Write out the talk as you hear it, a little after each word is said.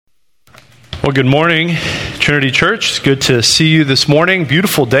Well, good morning, Trinity Church. It's good to see you this morning.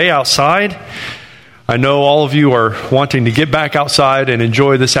 Beautiful day outside. I know all of you are wanting to get back outside and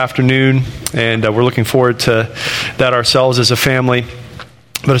enjoy this afternoon, and we're looking forward to that ourselves as a family.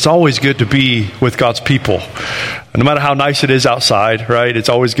 But it's always good to be with God's people. No matter how nice it is outside, right? It's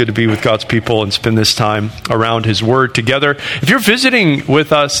always good to be with God's people and spend this time around His Word together. If you're visiting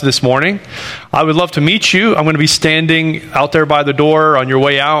with us this morning, I would love to meet you. I'm going to be standing out there by the door on your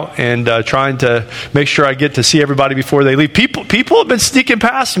way out and trying to make sure I get to see everybody before they leave. People have been sneaking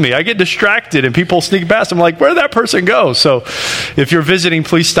past me. I get distracted and people sneak past. I'm like, where did that person go? So if you're visiting,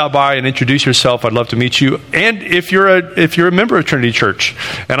 please stop by and introduce yourself. I'd love to meet you. And if you're a member of Trinity Church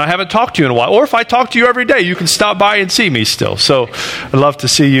and I haven't talked to you in a while, or if I talk to you every day, you can stop by and see me still. So I'd love to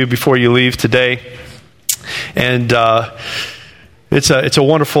see you before you leave today. And it's a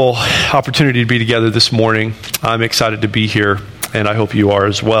wonderful opportunity to be together this morning. I'm excited to be here, and I hope you are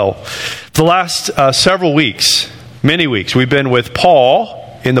as well. The last several weeks, many weeks, we've been with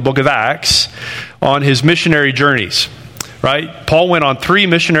Paul in the book of Acts on his missionary journeys, right? Paul went on 3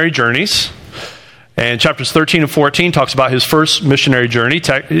 missionary journeys. And chapters 13 and 14 talks about his first missionary journey.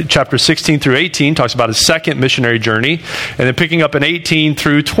 Chapter 16 through 18 talks about his second missionary journey. And then picking up in 18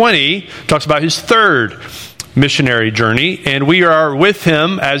 through 20 talks about his third missionary journey. And we are with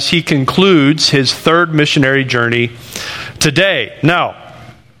him as he concludes his third missionary journey today. Now,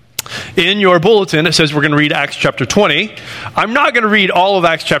 in your bulletin, it says we're going to read Acts chapter 20. I'm not going to read all of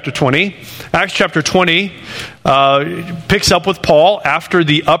Acts chapter 20. Acts chapter 20 picks up with Paul after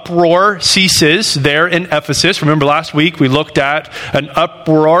the uproar ceases there in Ephesus. Remember last week we looked at an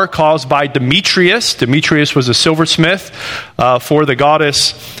uproar caused by Demetrius. Demetrius was a silversmith for the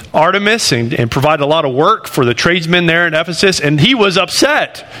goddess Artemis and provided a lot of work for the tradesmen there in Ephesus. And he was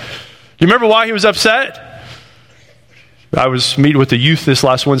upset. Do you remember why he was upset? I was meeting with the youth this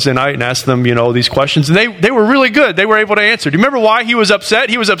last Wednesday night and asked them, these questions. And they were really good. They were able to answer. Do you remember why he was upset?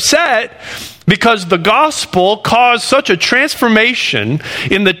 He was upset because the gospel caused such a transformation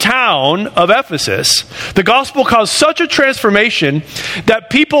in the town of Ephesus. The gospel caused such a transformation that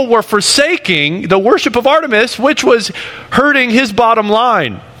people were forsaking the worship of Artemis, which was hurting his bottom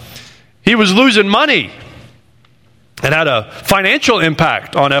line. He was losing money. It had a financial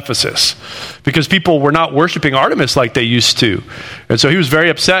impact on Ephesus because people were not worshiping Artemis like they used to. And so he was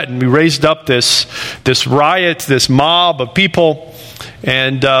very upset, and we raised up this riot, this mob of people.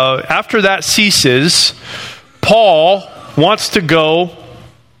 And after that ceases, Paul wants to go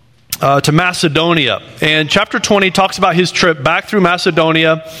to Macedonia. And chapter 20 talks about his trip back through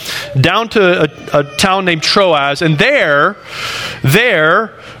Macedonia down to a town named Troas. And there,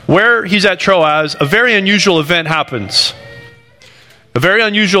 where he's at Troas, a very unusual event happens. A very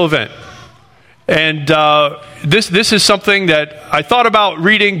unusual event. And this is something that I thought about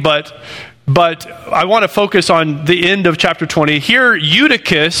reading, but I want to focus on the end of chapter 20. Here,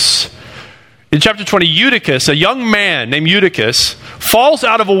 Eutychus, in chapter 20, Eutychus, a young man named Eutychus, falls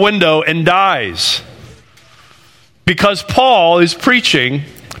out of a window and dies because Paul is preaching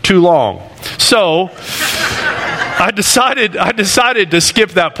too long. So I decided to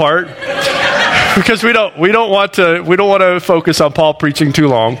skip that part because we don't want to focus on Paul preaching too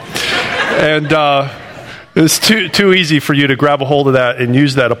long, and it's too easy for you to grab a hold of that and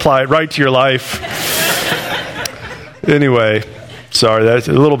use that, apply it right to your life. Anyway, sorry, that's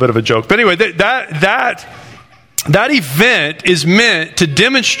a little bit of a joke, but anyway, that event is meant to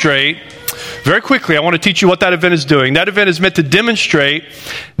demonstrate. Very quickly, I want to teach you what that event is doing. That event is meant to demonstrate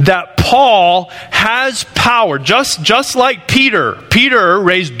that Paul has power, just like Peter. Peter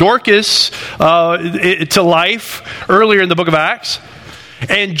raised Dorcas to life earlier in the book of Acts.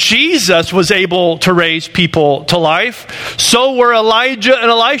 And Jesus was able to raise people to life. So were Elijah and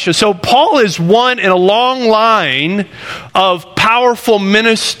Elisha. So Paul is one in a long line of powerful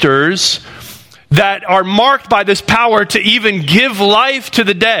ministers that are marked by this power to even give life to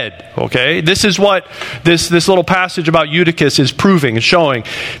the dead. Okay? This is what this little passage about Eutychus is proving and showing.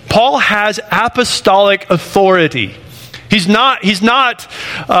 Paul has apostolic authority. He's not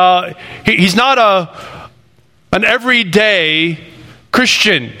an everyday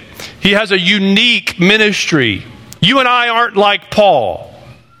Christian. He has a unique ministry. You and I aren't like Paul.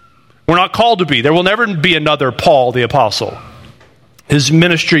 We're not called to be. There will never be another Paul the Apostle. His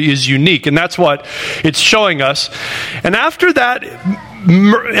ministry is unique, and that's what it's showing us. And after that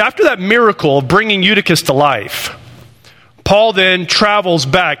miracle of bringing Eutychus to life, Paul then travels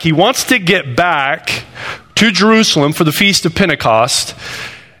back. He wants to get back to Jerusalem for the Feast of Pentecost.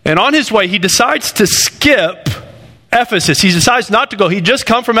 And on his way, he decides to skip Ephesus. He decides not to go. He just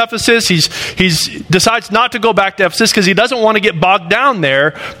come from Ephesus. He decides not to go back to Ephesus because he doesn't want to get bogged down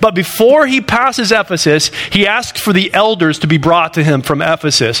there. But before he passes Ephesus, he asks for the elders to be brought to him from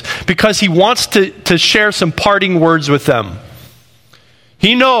Ephesus because he wants to share some parting words with them.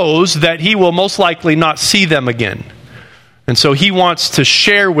 He knows that he will most likely not see them again. And so he wants to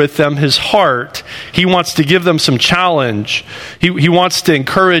share with them his heart. He wants to give them some challenge. He wants to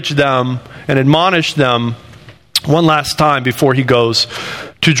encourage them and admonish them one last time before he goes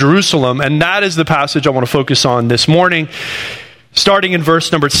to Jerusalem. And that is the passage I want to focus on this morning, starting in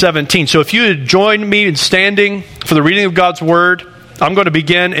verse number 17. So if you would join me in standing for the reading of God's word, I'm going to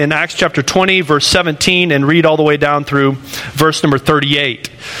begin in Acts chapter 20, verse 17, and read all the way down through verse number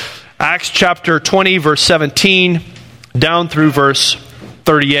 38. Acts chapter 20, verse 17, down through verse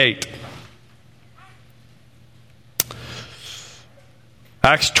 38.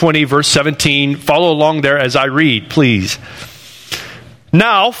 Acts 20, verse 17. Follow along there as I read, please.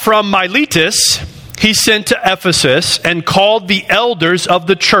 Now, from Miletus, he sent to Ephesus and called the elders of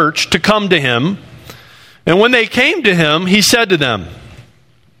the church to come to him. And when they came to him, he said to them,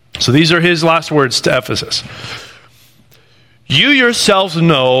 so these are his last words to Ephesus. You yourselves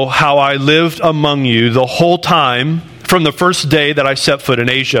know how I lived among you the whole time from the first day that I set foot in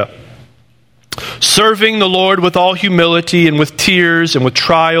Asia, serving the Lord with all humility and with tears and with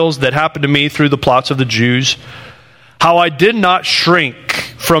trials that happened to me through the plots of the Jews, how I did not shrink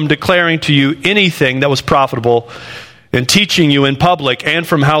from declaring to you anything that was profitable and teaching you in public and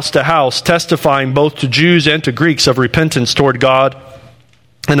from house to house, testifying both to Jews and to Greeks of repentance toward God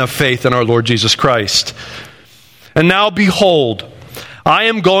and of faith in our Lord Jesus Christ. And now behold, I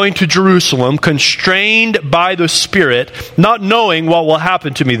am going to Jerusalem, constrained by the Spirit, not knowing what will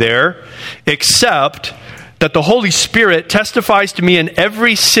happen to me there, except that the Holy Spirit testifies to me in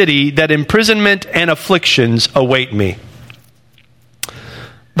every city that imprisonment and afflictions await me.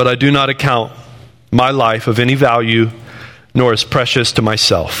 But I do not account my life of any value, nor as precious to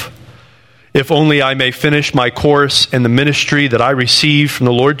myself, if only I may finish my course in the ministry that I received from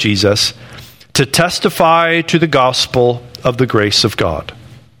the Lord Jesus, to testify to the gospel of the grace of God.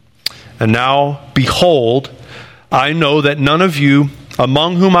 And now, behold, I know that none of you,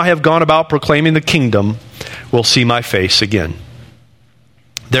 among whom I have gone about proclaiming the kingdom, will see my face again.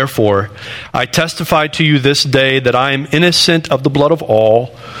 Therefore, I testify to you this day that I am innocent of the blood of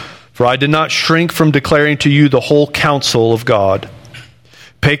all, for I did not shrink from declaring to you the whole counsel of God.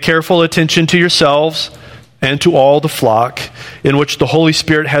 Pay careful attention to yourselves and to all the flock in which the Holy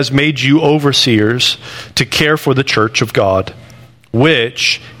Spirit has made you overseers to care for the church of God,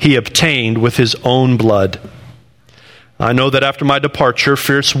 which he obtained with his own blood. I know that after my departure,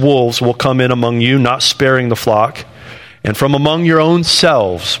 fierce wolves will come in among you, not sparing the flock. And from among your own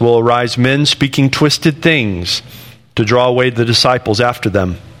selves will arise men speaking twisted things to draw away the disciples after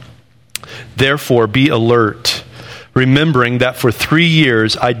them. Therefore, be alert, remembering that for 3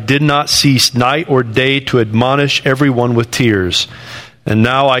 years I did not cease night or day to admonish everyone with tears. And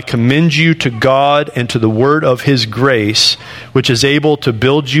now I commend you to God and to the word of his grace, which is able to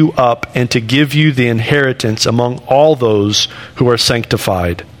build you up and to give you the inheritance among all those who are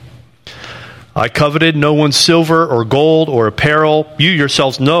sanctified. I coveted no one's silver or gold or apparel. You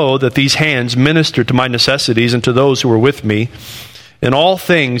yourselves know that these hands ministered to my necessities and to those who were with me. In all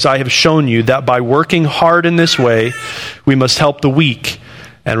things I have shown you that by working hard in this way, we must help the weak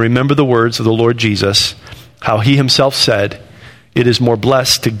and remember the words of the Lord Jesus, how he himself said, it is more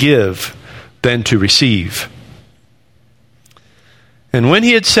blessed to give than to receive. And when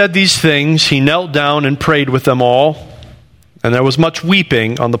he had said these things, he knelt down and prayed with them all. And there was much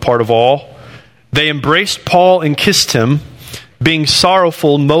weeping on the part of all. They embraced Paul and kissed him, being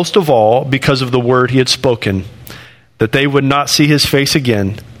sorrowful most of all because of the word he had spoken, that they would not see his face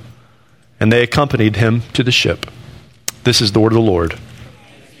again. And they accompanied him to the ship. This is the word of the Lord.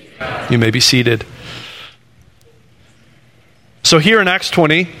 You may be seated. So here in Acts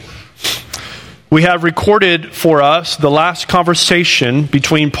 20, we have recorded for us the last conversation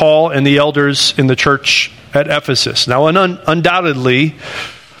between Paul and the elders in the church at Ephesus. Now, undoubtedly,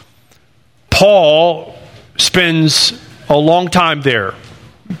 Paul spends a long time there,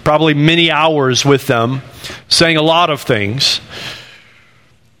 probably many hours with them, saying a lot of things.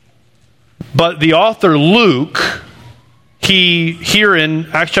 But the author Luke, here in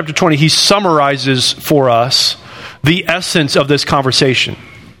Acts chapter 20, he summarizes for us the essence of this conversation.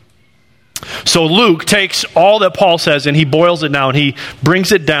 So Luke takes all that Paul says and he boils it down. He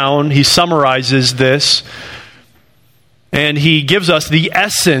brings it down. He summarizes this. And he gives us the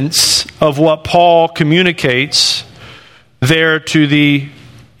essence of what Paul communicates there to the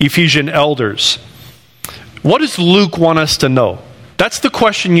Ephesian elders. What does Luke want us to know? That's the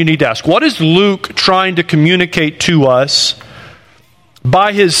question you need to ask. What is Luke trying to communicate to us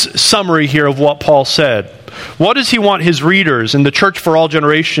by his summary here of what Paul said? What does he want his readers and the church for all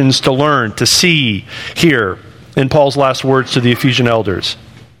generations to learn, to see here in Paul's last words to the Ephesian elders?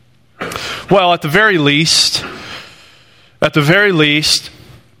 Well, at the very least,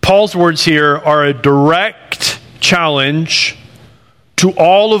 Paul's words here are a direct challenge to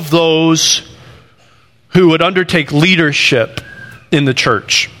all of those who would undertake leadership in the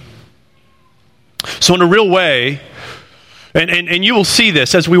church. So in a real way, and you will see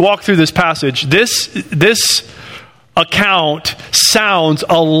this as we walk through this passage, this account sounds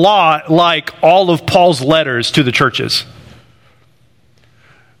a lot like all of Paul's letters to the churches.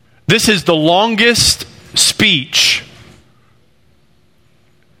 This is the longest speech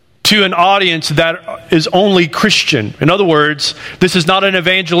to an audience that is only Christian. In other words, this is not an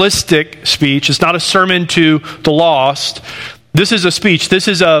evangelistic speech. It's not a sermon to the lost. This is a speech. This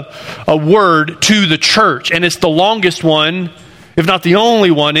is a word to the church. And it's the longest one, if not the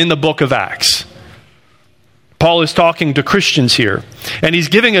only one, in the book of Acts. Paul is talking to Christians here. And he's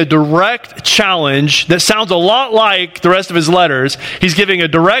giving a direct challenge that sounds a lot like the rest of his letters. He's giving a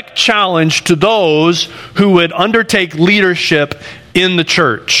direct challenge to those who would undertake leadership in the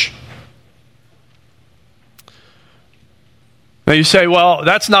church. Now you say, well,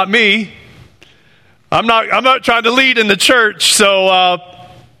 that's not me. I'm not trying to lead in the church, so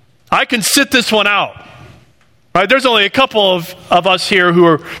I can sit this one out. Right? There's only a couple of us here who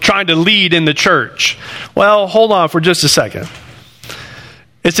are trying to lead in the church. Well, hold on for just a second.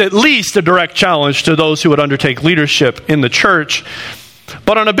 It's at least a direct challenge to those who would undertake leadership in the church.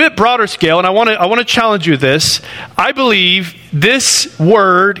 But on a bit broader scale, and I want to challenge you this, I believe this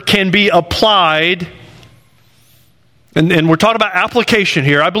word can be applied, and we're talking about application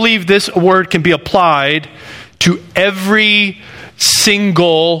here. I believe this word can be applied to every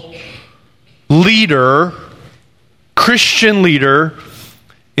single leader, Christian leader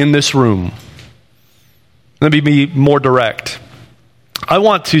in this room. Let me be more direct. I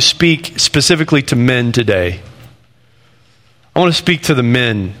want to speak specifically to men today. I want to speak to the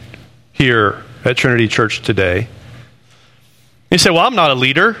men here at Trinity Church today. You say, well, I'm not a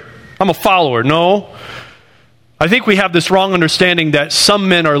leader. I'm a follower. No. I think we have this wrong understanding that some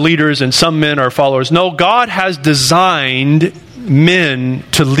men are leaders and some men are followers. No, God has designed men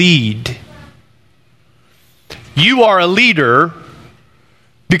to lead. You are a leader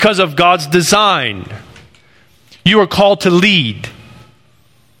because of God's design. You are called to lead.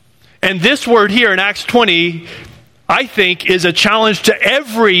 And this word here in Acts 20, I think, is a challenge to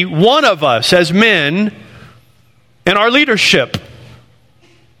every one of us as men in our leadership.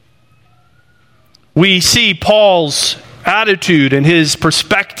 We see Paul's attitude and his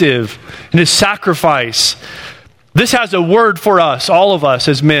perspective and his sacrifice. This has a word for us, all of us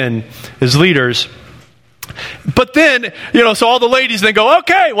as men, as leaders. But then, so all the ladies then go,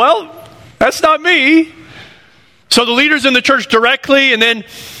 okay, well, that's not me. So the leaders in the church directly, and then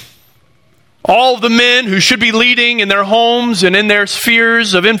all of the men who should be leading in their homes and in their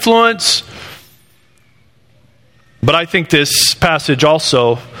spheres of influence. But I think this passage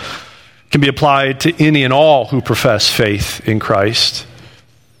also can be applied to any and all who profess faith in Christ.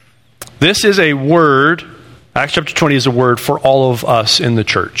 This is a word, Acts chapter 20 is a word for all of us in the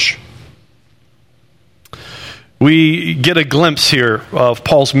church. We get a glimpse here of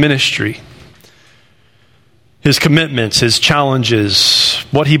Paul's ministry, his commitments, his challenges,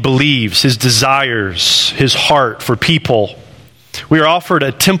 what he believes, his desires, his heart for people. We are offered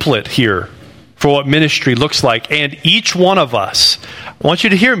a template here for what ministry looks like. And each one of us, I want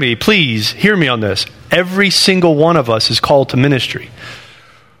you to hear me, please hear me on this. Every single one of us is called to ministry.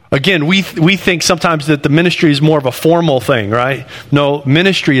 Again, we think sometimes that the ministry is more of a formal thing, right? No,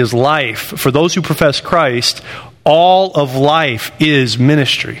 ministry is life. For those who profess Christ, all of life is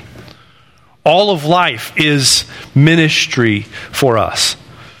ministry. All of life is ministry for us.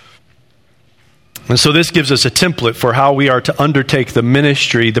 And so this gives us a template for how we are to undertake the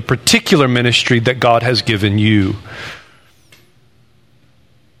ministry, the particular ministry that God has given you.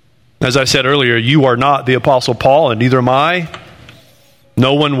 As I said earlier, you are not the Apostle Paul, and neither am I.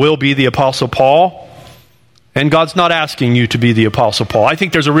 No one will be the Apostle Paul. And God's not asking you to be the Apostle Paul. I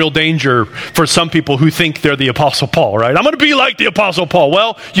think there's a real danger for some people who think they're the Apostle Paul, right? I'm going to be like the Apostle Paul.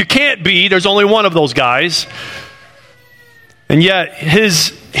 Well, you can't be. There's only one of those guys. And yet,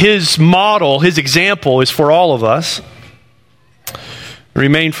 his model, his example is for all of us.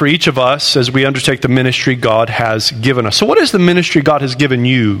 Remain for each of us as we undertake the ministry God has given us. So what is the ministry God has given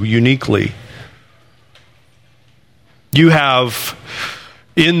you uniquely? You have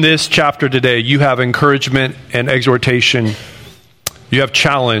In this chapter today, you have encouragement and exhortation. You have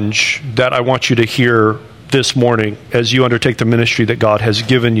challenge that I want you to hear this morning as you undertake the ministry that God has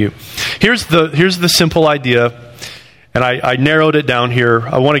given you. Here's the simple idea, and I narrowed it down here.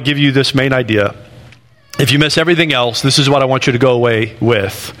 I want to give you this main idea. If you miss everything else, this is what I want you to go away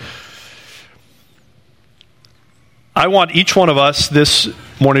with. I want each one of us this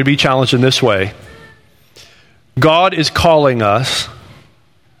morning to be challenged in this way. God is calling us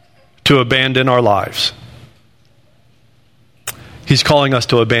to abandon our lives. He's calling us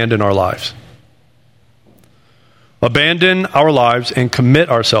to abandon our lives. Abandon our lives and commit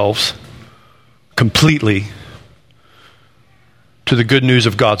ourselves completely to the good news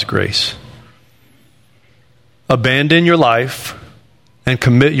of God's grace. Abandon your life and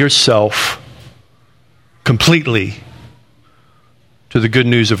commit yourself completely to the good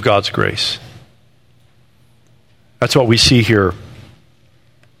news of God's grace. That's what we see here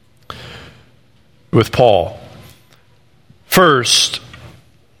with Paul. First,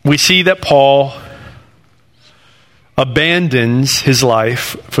 we see that Paul abandons his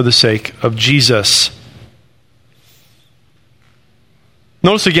life for the sake of Jesus.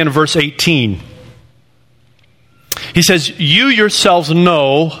 Notice again in verse 18. He says, "You yourselves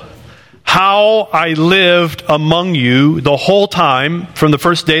know how I lived among you the whole time from the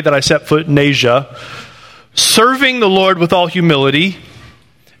first day that I set foot in Asia, serving the Lord with all humility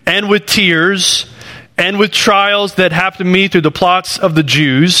and with tears and with trials that happened to me through the plots of the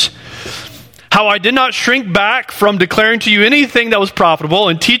Jews. How I did not shrink back from declaring to you anything that was profitable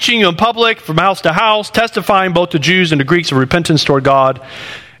and teaching you in public from house to house, testifying both to Jews and to Greeks of repentance toward God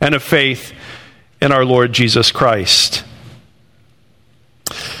and of faith in our Lord Jesus Christ."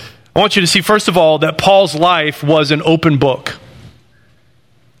 I want you to see, first of all, that Paul's life was an open book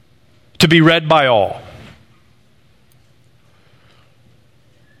to be read by all.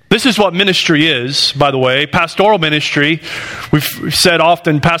 This is what ministry is, by the way. Pastoral ministry, we've said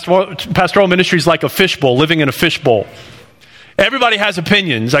often, pastoral ministry is like a fishbowl, living in a fishbowl. Everybody has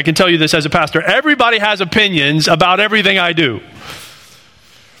opinions. I can tell you this as a pastor. Everybody has opinions about everything I do.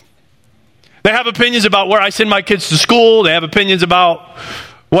 They have opinions about where I send my kids to school. They have opinions about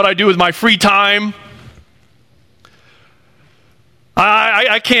what I do with my free time.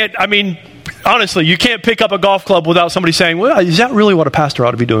 Honestly, you can't pick up a golf club without somebody saying, "Well, is that really what a pastor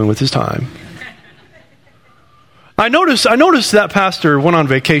ought to be doing with his time?" I noticed that pastor went on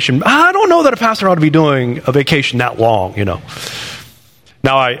vacation. I don't know that a pastor ought to be doing a vacation that long,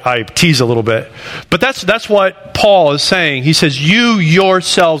 Now I tease a little bit. But that's what Paul is saying. He says, "You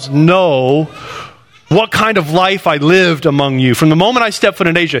yourselves know what kind of life I lived among you from the moment I stepped foot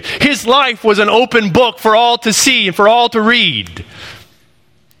in Asia." His life was an open book for all to see and for all to read.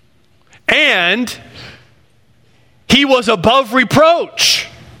 And he was above reproach.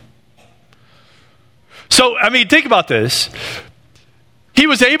 So, think about this. He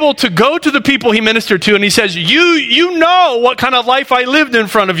was able to go to the people he ministered to and he says, you know what kind of life I lived in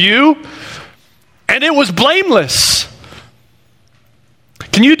front of you, and it was blameless.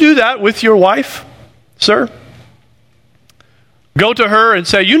 Can you do that with your wife, sir? Go to her and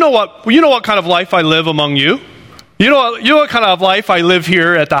say, you know what kind of life I live among you? You know what kind of life I live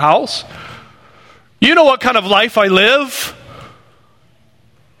here at the house? You know what kind of life I live?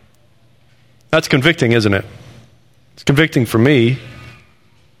 That's convicting, isn't it? It's convicting for me.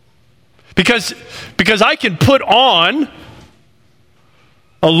 Because I can put on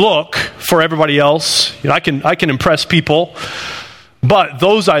a look for everybody else. I can impress people, but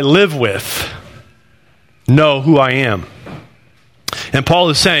those I live with know who I am. And Paul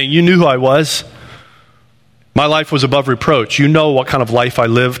is saying, you knew who I was. My life was above reproach. You know what kind of life I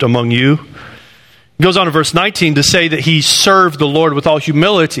lived among you. He goes on in verse 19 to say that he served the Lord with all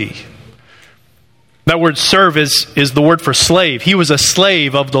humility. That word serve is the word for slave. He was a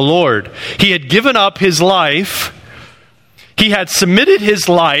slave of the Lord. He had given up his life. He had submitted his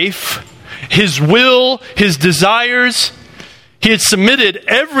life, his will, his desires. He had submitted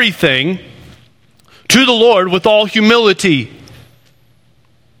everything to the Lord with all humility.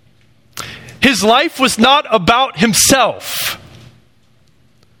 His life was not about himself.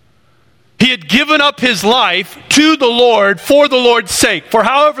 He had given up his life to the Lord for the Lord's sake, for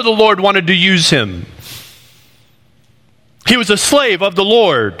however the Lord wanted to use him. He was a slave of the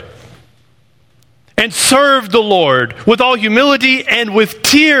Lord and served the Lord with all humility and with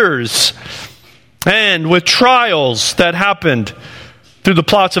tears and with trials that happened through the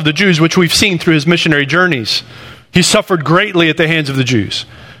plots of the Jews, which we've seen through his missionary journeys. He suffered greatly at the hands of the Jews,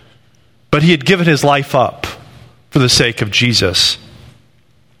 but he had given his life up for the sake of Jesus.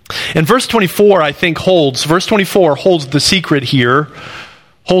 And verse 24, I think, holds the secret here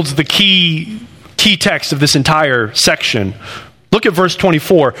holds the key text of this entire section. Look at verse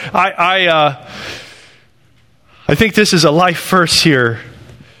 24. I think this is a life verse here,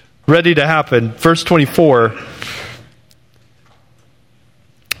 ready to happen. Verse 24.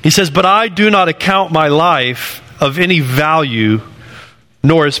 He says, "But I do not account my life of any value,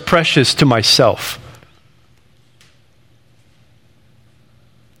 nor as precious to myself."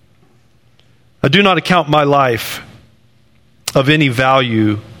 I do not account my life of any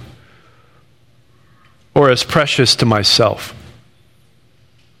value or as precious to myself.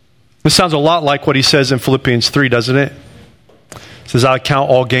 This sounds a lot like what he says in Philippians 3, doesn't it? He says, "I count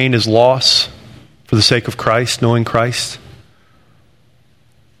all gain as loss for the sake of Christ, knowing Christ."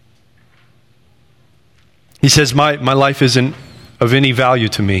 He says, my life isn't of any value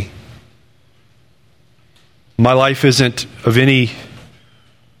to me. My life isn't of any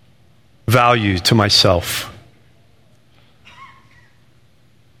value to myself.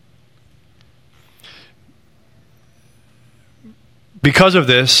 Because of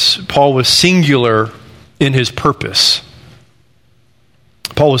this, Paul was singular in his purpose.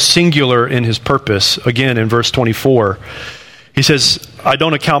 Paul was singular in his purpose. Again, in verse 24, he says, "I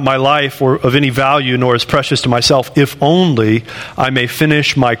don't account my life of any value nor as precious to myself, if only I may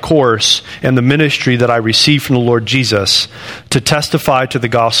finish my course and the ministry that I received from the Lord Jesus to testify to the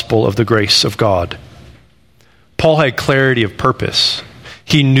gospel of the grace of God." Paul had clarity of purpose.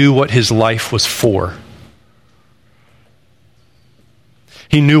 He knew what his life was for.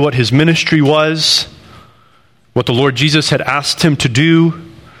 He knew what his ministry was, what the Lord Jesus had asked him to do,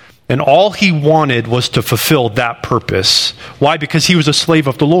 and all he wanted was to fulfill that purpose. Why? Because he was a slave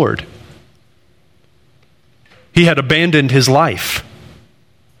of the Lord. He had abandoned his life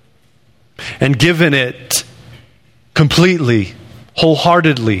and given it completely,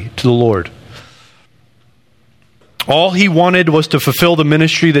 wholeheartedly to the Lord. All he wanted was to fulfill the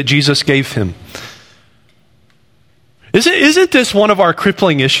ministry that Jesus gave him. Isn't this one of our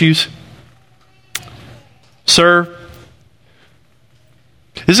crippling issues? Sir,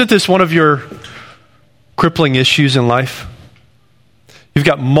 isn't this one of your crippling issues in life? You've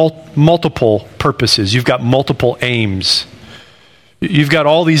got multiple purposes. You've got multiple aims. You've got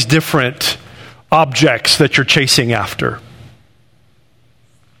all these different objects that you're chasing after.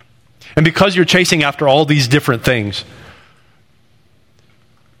 And because you're chasing after all these different things,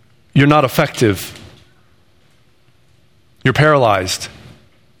 you're not effective. You're paralyzed.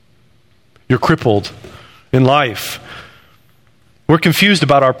 You're crippled in life. We're confused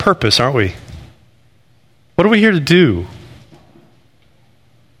about our purpose, aren't we? What are we here to do?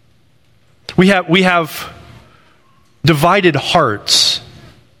 We have divided hearts.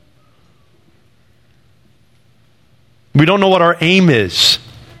 We don't know what our aim is.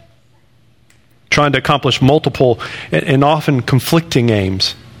 Trying to accomplish multiple and often conflicting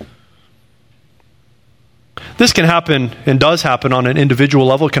aims. This can happen and does happen on an individual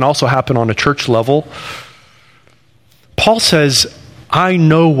level. It can also happen on a church level. Paul says, I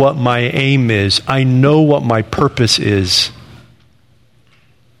know what my aim is. I know what my purpose is.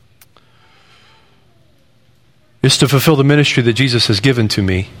 It's to fulfill the ministry that Jesus has given to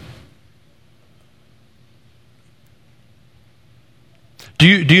me. Do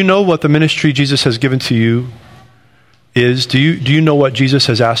you know what the ministry Jesus has given to you is? Do you know what Jesus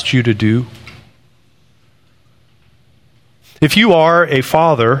has asked you to do? If you are a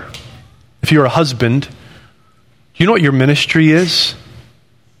father, if you're a husband, do you know what your ministry is?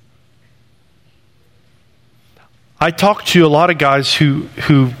 I talk to a lot of guys who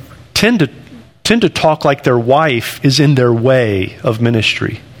tend to talk like their wife is in their way of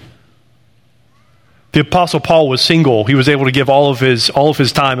ministry. The Apostle Paul was single. He was able to give all of his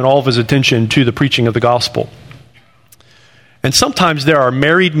time and all of his attention to the preaching of the gospel. And sometimes there are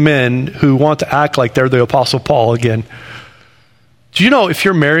married men who want to act like they're the Apostle Paul again. Do you know if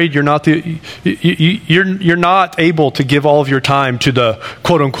you're married, you're not able to give all of your time to the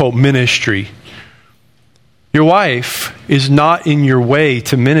quote unquote ministry. Your wife is not in your way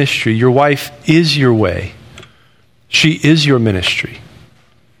to ministry. Your wife is your way. She is your ministry.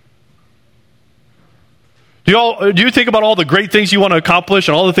 Do you think about all the great things you want to accomplish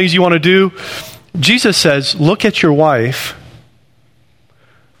and all the things you want to do? Jesus says, look at your wife.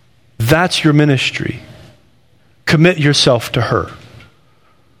 That's your ministry. Commit yourself to her.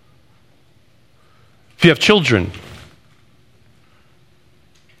 If you have children,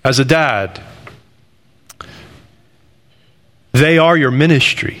 as a dad, they are your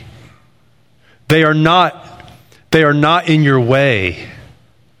ministry. They are not in your way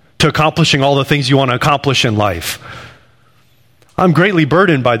to accomplishing all the things you want to accomplish in life. I'm greatly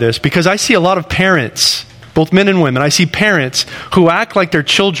burdened by this because I see a lot of parents both men and women. I see parents who act like their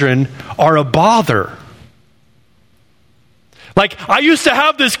children are a bother. Like, I used to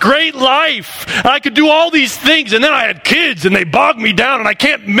have this great life, and I could do all these things, and then I had kids, and they bogged me down, and I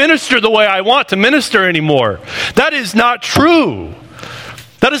can't minister the way I want to minister anymore. That is not true.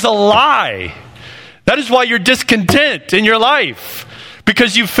 That is a lie. That is why you're discontent in your life,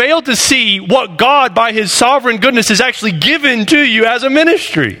 because you failed to see what God, by His sovereign goodness, has actually given to you as a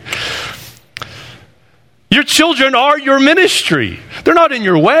ministry. Your children are your ministry. They're not in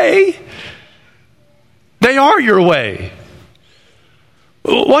your way. They are your way.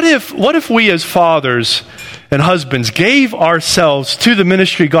 What if we as fathers and husbands gave ourselves to the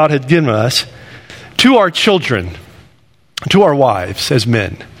ministry God had given us, to our children, to our wives as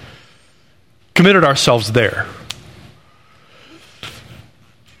men, committed ourselves there?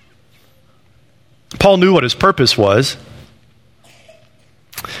 Paul knew what his purpose was.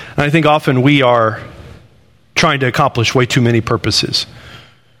 And I think often we are trying to accomplish way too many purposes.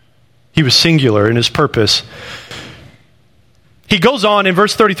 He was singular in his purpose. He goes on in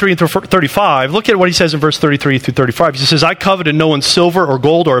verse 33 through 35. Look at what he says in verse 33 through 35. He says, I coveted no one's silver or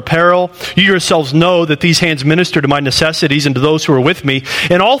gold or apparel. You yourselves know that these hands minister to my necessities and to those who are with me.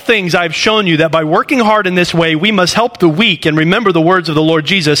 In all things I have shown you that by working hard in this way, we must help the weak and remember the words of the Lord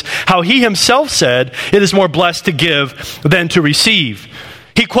Jesus, how He Himself said, it is more blessed to give than to receive.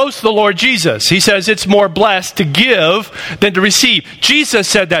 He quotes the Lord Jesus. He says it's more blessed to give than to receive. Jesus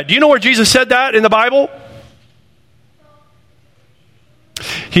said that. Do you know where Jesus said that in the Bible?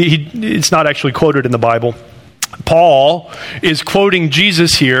 It's not actually quoted in the Bible. Paul is quoting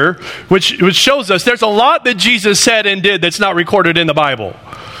Jesus here, which shows us there's a lot that Jesus said and did that's not recorded in the Bible.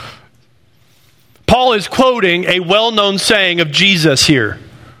 Paul is quoting a well-known saying of Jesus here.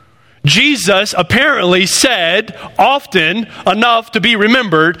 Jesus apparently said, often enough to be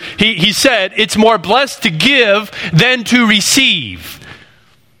remembered, he said, it's more blessed to give than to receive.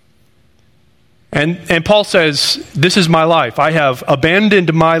 And Paul says, this is my life. I have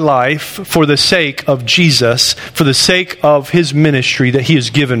abandoned my life for the sake of Jesus, for the sake of His ministry that He has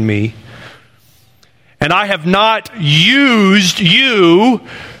given me. And I have not used you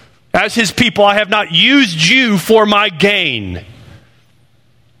as His people. I have not used you for my gain.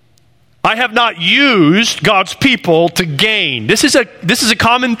 I have not used God's people to gain. This is a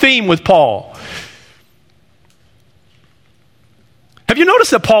common theme with Paul. Have you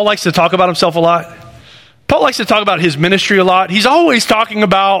noticed that Paul likes to talk about himself a lot? Paul likes to talk about his ministry a lot. He's always talking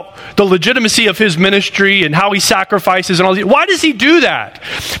about the legitimacy of his ministry and how he sacrifices and all that. Why does he do that?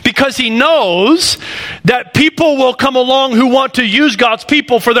 Because he knows that people will come along who want to use God's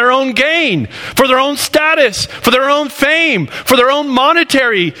people for their own gain, for their own status, for their own fame, for their own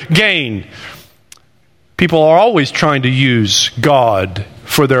monetary gain. People are always trying to use God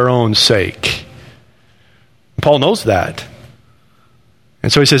for their own sake. Paul knows that.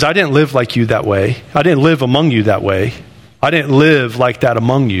 And so he says, I didn't live like you that way. I didn't live among you that way. I didn't live like that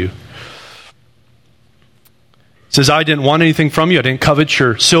among you. He says, I didn't want anything from you. I didn't covet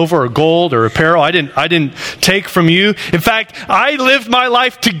your silver or gold or apparel. I didn't take from you. In fact, I lived my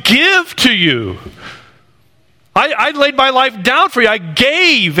life to give to you. I laid my life down for you. I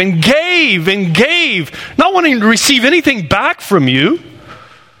gave and gave and gave, not wanting to receive anything back from you.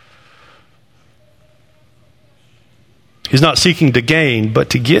 He's not seeking to gain,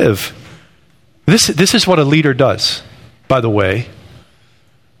 but to give. This is what a leader does, by the way.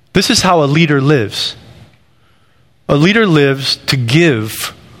 This is how a leader lives. A leader lives to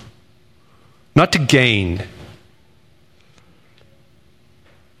give, not to gain.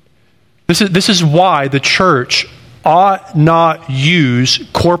 This is why the church ought not use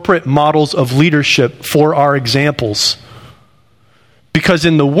corporate models of leadership for our examples. Because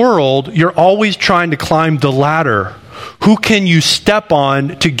in the world, you're always trying to climb the ladder. Who can you step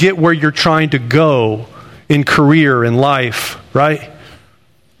on to get where you're trying to go in career and life, right?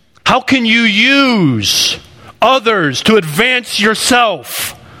 How can you use others to advance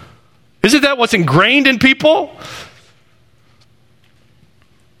yourself? Isn't that what's ingrained in people?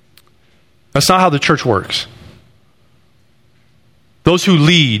 That's not how the church works. Those who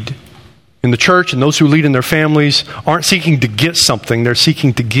lead in the church and those who lead in their families aren't seeking to get something, they're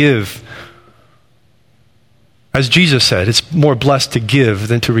seeking to give. As Jesus said, it's more blessed to give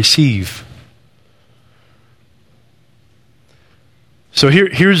than to receive. So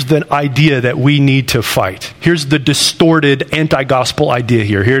here's the idea that we need to fight. Here's the distorted anti-gospel idea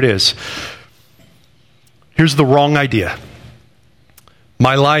here. Here it is. Here's the wrong idea.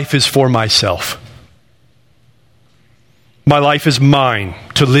 My life is for myself. My life is mine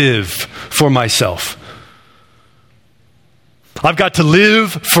to live for myself. I've got to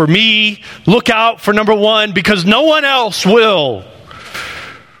live for me, look out for number one, because no one else will.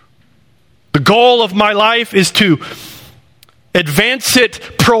 The goal of my life is to advance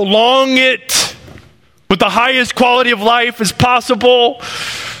it, prolong it with the highest quality of life as possible.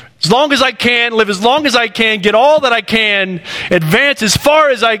 As long as I can, live as long as I can, get all that I can, advance as far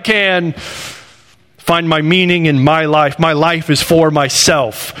as I can, find my meaning in my life. My life is for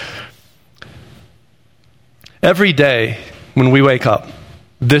myself. Every day when we wake up,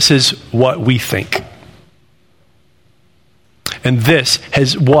 this is what we think. And this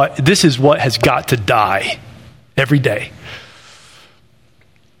is what has got to die every day.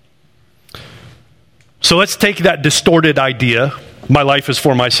 So let's take that distorted idea, my life is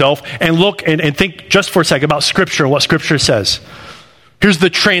for myself, and look and think just for a second about Scripture and what Scripture says. Here's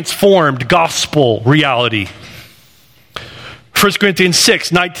the transformed gospel reality. 1 Corinthians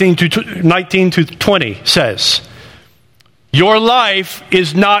 6, 19 to 20 says, your life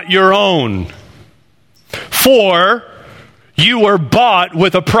is not your own, for you were bought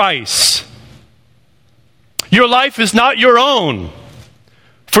with a price. Your life is not your own,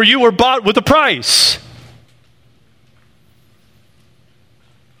 for you were bought with a price.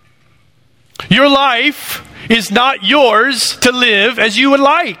 Your life is not yours to live as you would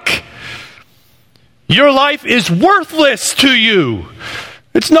like. Your life is worthless to you.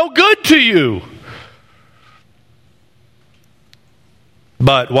 It's no good to you.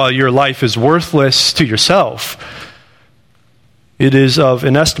 But while your life is worthless to yourself, it is of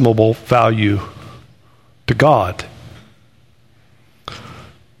inestimable value to God.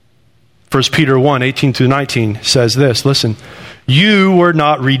 1 Peter 1, 18 to 19 says this, listen, you were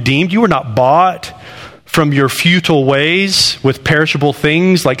not redeemed, you were not bought from your futile ways with perishable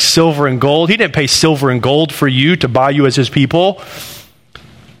things like silver and gold. He didn't pay silver and gold for you to buy you as his people.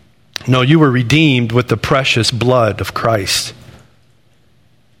 No, you were redeemed with the precious blood of Christ.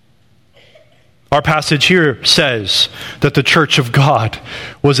 Our passage here says that the church of God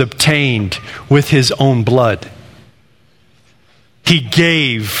was obtained with his own blood. He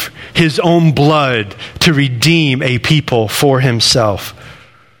gave his own blood to redeem a people for himself.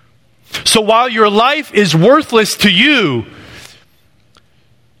 So while your life is worthless to you,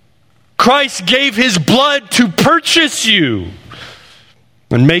 Christ gave his blood to purchase you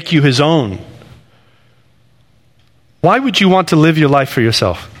and make you his own. Why would you want to live your life for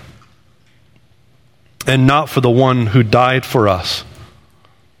yourself and not for the one who died for us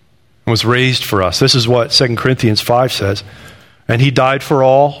and was raised for us? This is what 2 Corinthians 5 says. And he died for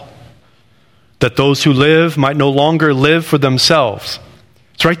all, that those who live might no longer live for themselves.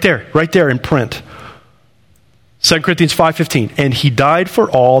 It's right there in print. 2 Corinthians 5:15. And he died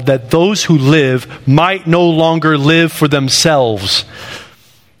for all, that those who live might no longer live for themselves,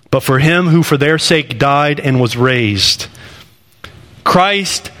 but for him who for their sake died and was raised.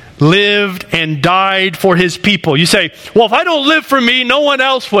 Christ lived and died for his people. You say, well, if I don't live for me, no one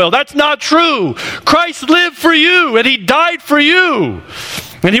else will. That's not true. Christ lived for you, and he died for you,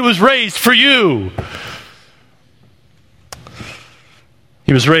 and he was raised for you.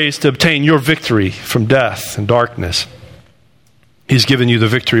 He was raised to obtain your victory from death and darkness. He's given you the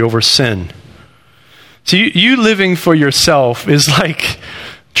victory over sin. So you living for yourself is like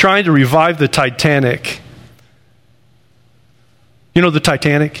trying to revive the Titanic. You know the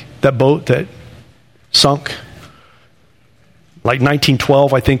Titanic, that boat that sunk? Like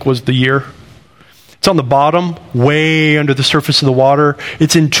 1912, I think, was the year. It's on the bottom, way under the surface of the water.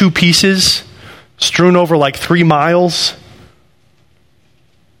 It's in two pieces, strewn over like 3 miles.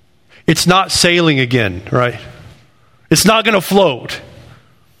 It's not sailing again, right? It's not going to float.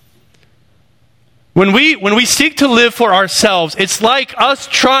 When we seek to live for ourselves, it's like us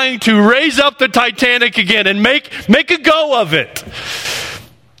trying to raise up the Titanic again and make a go of it.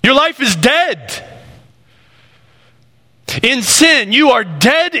 Your life is dead. In sin, you are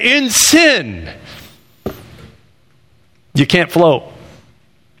dead in sin. You can't float.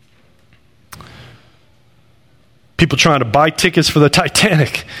 People trying to buy tickets for the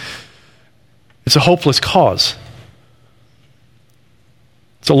Titanic. It's a hopeless cause.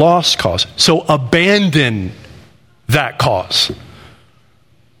 It's a lost cause. So abandon that cause.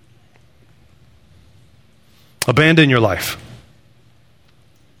 Abandon your life.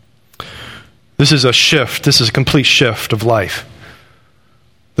 This is a shift. This is a complete shift of life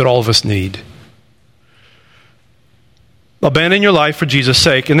that all of us need. Abandon your life for Jesus'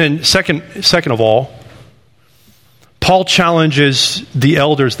 sake. And then second of all, Paul challenges the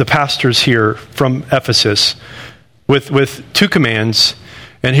elders, the pastors here from Ephesus with two commands.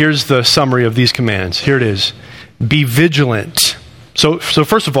 And here's the summary of these commands. Here it is. Be vigilant. So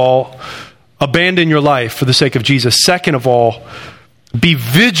first of all, abandon your life for the sake of Jesus. Second of all, be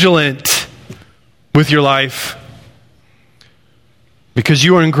vigilant with your life because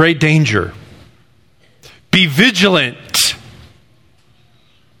you are in great danger. Be vigilant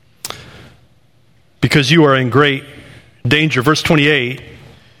because you are in great danger. Verse 28,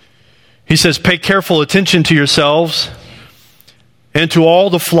 he says, pay careful attention to yourselves and to all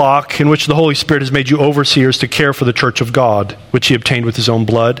the flock in which the Holy Spirit has made you overseers to care for the church of God, which he obtained with his own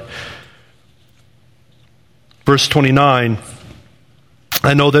blood. Verse 29,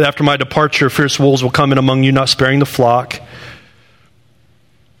 I know that after my departure, fierce wolves will come in among you, not sparing the flock.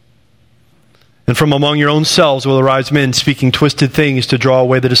 And from among your own selves will arise men speaking twisted things to draw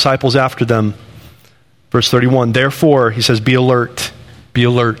away the disciples after them. Verse 31, therefore, he says, be alert,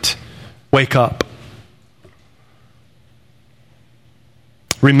 wake up.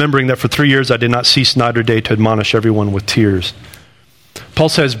 Remembering that for 3 years I did not cease night or day to admonish everyone with tears. Paul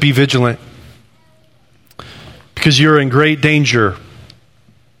says, be vigilant because you're in great danger.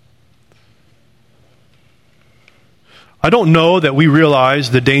 I don't know that we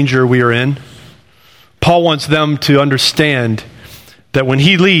realize the danger we are in. Paul wants them to understand that when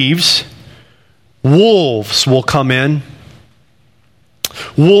he leaves, wolves will come in.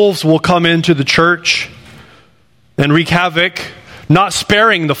 Wolves will come into the church and wreak havoc, not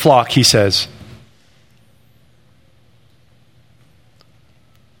sparing the flock, he says.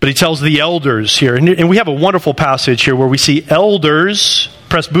 But he tells the elders here, and we have a wonderful passage here where we see elders,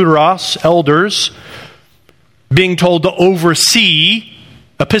 presbyteros, elders, being told to oversee,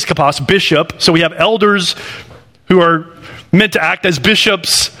 episkopos, bishop. So we have elders who are meant to act as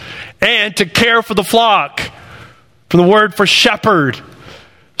bishops and to care for the flock, from the word for shepherd.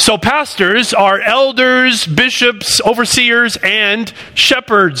 So pastors are elders, bishops, overseers, and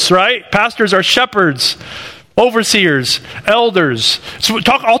shepherds, right? Pastors are shepherds, overseers, elders. So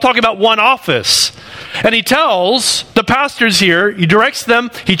all talking about one office. And he tells the pastors here, he directs them,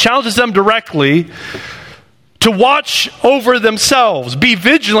 he challenges them directly to watch over themselves, be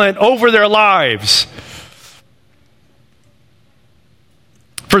vigilant over their lives.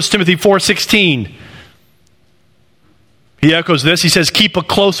 1 Timothy 4:16. He echoes this. He says, keep a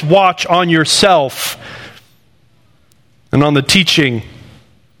close watch on yourself and on the teaching.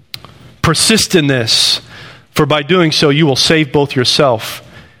 Persist in this, for by doing so you will save both yourself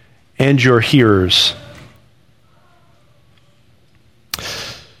and your hearers.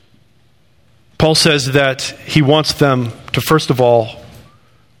 Paul says that he wants them to, first of all,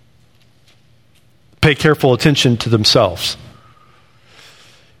 pay careful attention to themselves.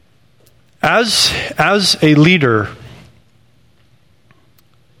 As a leader,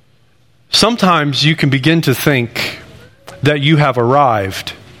 sometimes you can begin to think that you have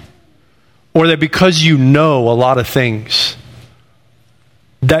arrived, or that because you know a lot of things,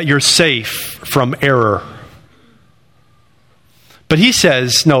 that you're safe from error. But he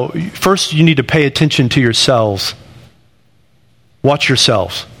says, no, first you need to pay attention to yourselves. Watch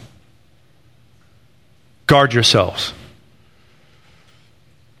yourselves. Guard yourselves.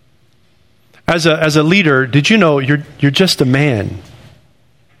 As a leader, did you know you're just a man?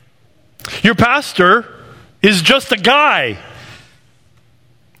 Your pastor is just a guy.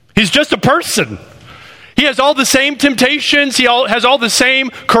 He's just a person. He has all the same temptations. He has all the same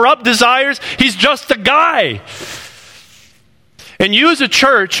corrupt desires. He's just a guy. And you as a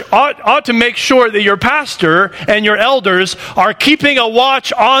church ought to make sure that your pastor and your elders are keeping a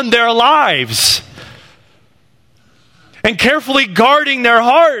watch on their lives and carefully guarding their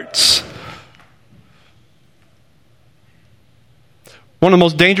hearts. One of the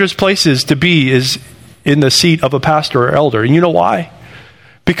most dangerous places to be is in the seat of a pastor or elder. And you know why?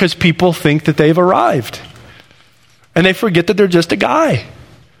 Because people think that they've arrived. And they forget that they're just a guy.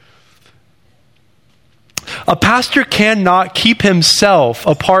 A pastor cannot keep himself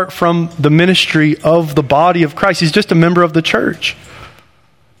apart from the ministry of the body of Christ. He's just a member of the church.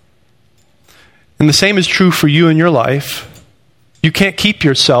 And the same is true for you in your life. You can't keep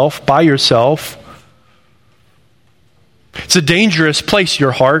yourself by yourself. It's a dangerous place,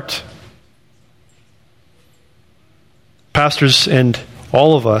 your heart. Pastors and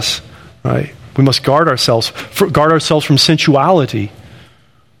all of us, right? We must guard ourselves from sensuality.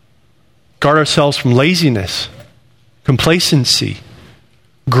 Guard ourselves from laziness, complacency,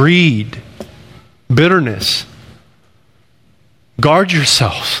 greed, bitterness. Guard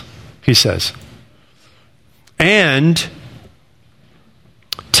yourselves, he says. And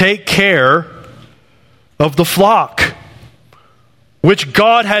take care of the flock, which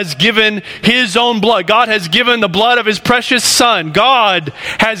God has given his own blood. God has given the blood of his precious Son. God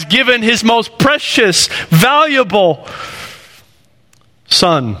has given his most precious, valuable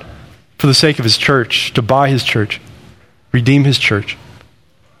Son for the sake of his church, to buy his church, redeem his church.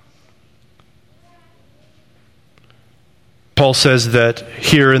 Paul says that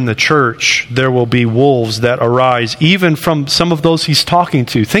here in the church, there will be wolves that arise, even from some of those he's talking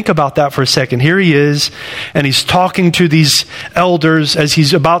to. Think about that for a second. Here he is, and he's talking to these elders as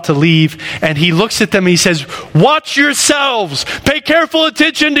he's about to leave, and he looks at them and he says, watch yourselves. Pay careful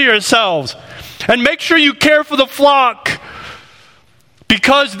attention to yourselves, and make sure you care for the flock,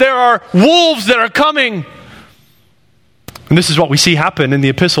 because there are wolves that are coming. And this is what we see happen in the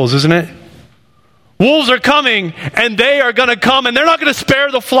epistles, isn't it? Wolves are coming, and they are going to come, and they're not going to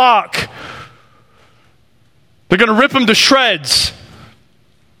spare the flock. They're going to rip them to shreds.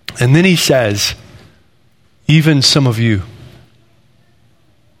 And then he says, even some of you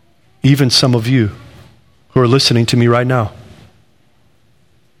who are listening to me right now,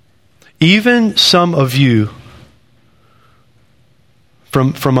 even some of you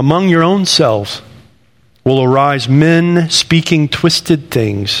from among your own selves will arise men speaking twisted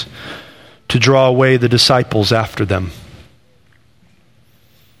things to draw away the disciples after them.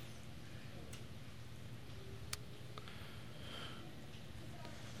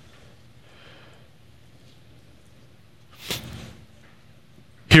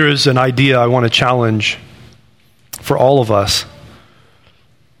 Here is an idea I want to challenge for all of us.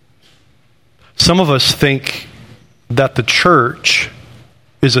 Some of us think that the church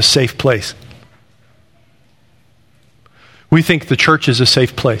is a safe place. We think the church is a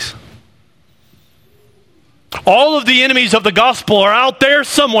safe place. All of the enemies of the gospel are out there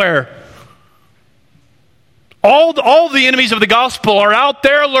somewhere. All the enemies of the gospel are out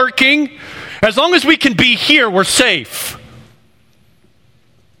there lurking. As long as we can be here, we're safe.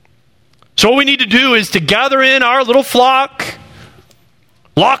 So what we need to do is to gather in our little flock,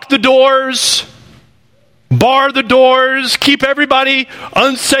 lock the doors, bar the doors, keep everybody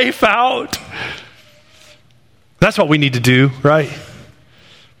unsafe out. That's what we need to do, right?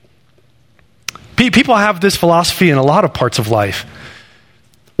 People have this philosophy in a lot of parts of life.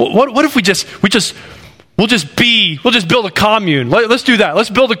 What if we'll just build a commune? Let's do that.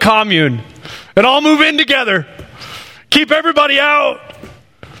 Let's build a commune and all move in together. Keep everybody out.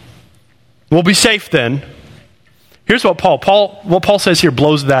 We'll be safe then. Here's what Paul says here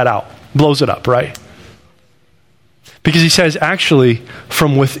blows that out, blows it up, right? Because he says, actually,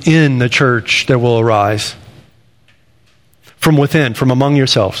 from within the church there will arise. From within, from among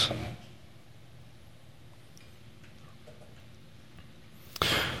yourselves.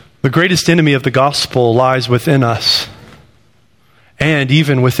 The greatest enemy of the gospel lies within us and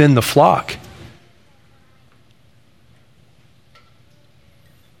even within the flock.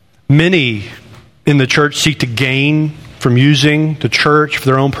 Many in the church seek to gain from using the church for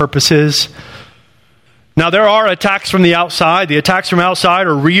their own purposes. Now, there are attacks from the outside. The attacks from outside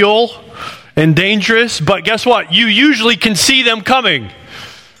are real and dangerous, but guess what? You usually can see them coming.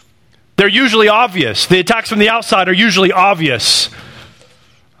 They're usually obvious. The attacks from the outside are usually obvious.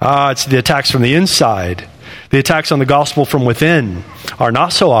 It's the attacks from the inside. The attacks on the gospel from within are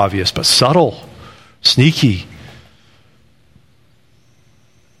not so obvious, but subtle, sneaky.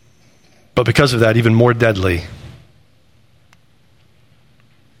 But because of that, even more deadly.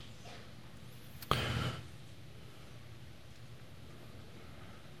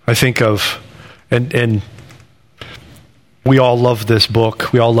 I think of, and we all love this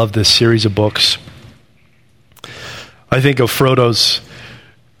book. We all love this series of books. I think of Frodo's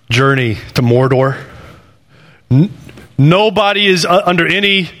journey to Mordor. Nobody is under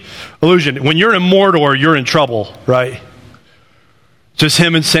any illusion. When you're in Mordor, you're in trouble, right? Just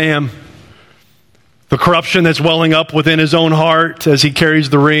him and Sam. The corruption that's welling up within his own heart as he carries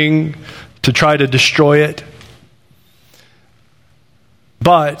the ring to try to destroy it.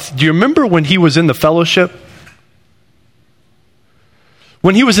 But do you remember when he was in the fellowship?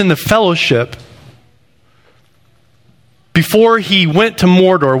 When he was in the fellowship, before he went to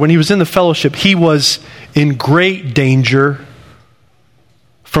Mordor, when he was in the fellowship, he was in great danger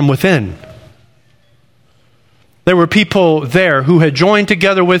from within. There were people there who had joined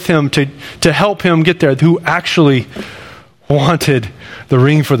together with him to help him get there, who actually wanted the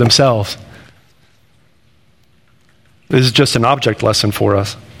ring for themselves. This is just an object lesson for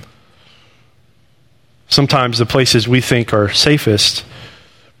us. Sometimes the places we think are safest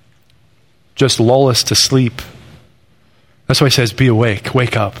just lull us to sleep. That's why he says, be awake,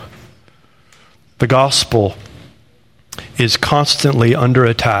 wake up. The gospel is constantly under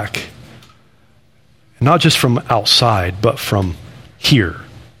attack. Not just from outside, but from here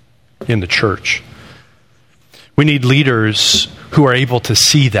in the church. We need leaders who are able to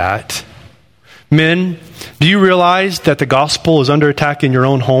see that. Men, do you realize that the gospel is under attack in your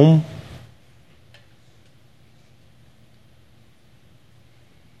own home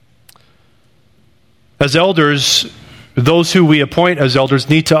As elders, those who we appoint as elders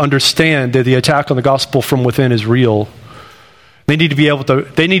need to understand that the attack on the gospel from within is real. They need to be able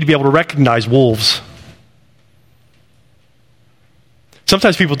to recognize wolves.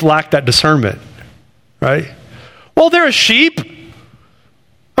 Sometimes people lack that discernment, right? Well, they're a sheep.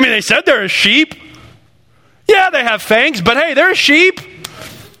 I mean, they said they're a sheep. Yeah, they have fangs, but hey, they're a sheep.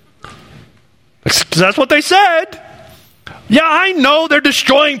 That's what they said. Yeah, I know they're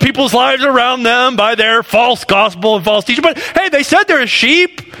destroying people's lives around them by their false gospel and false teaching, but hey, they said they're a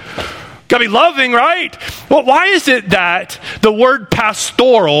sheep. Got to be loving, right? Well, why is it that the word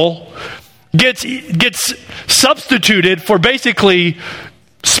pastoral gets substituted for basically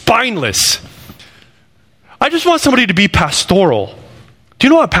spineless? I just want somebody to be pastoral. Do you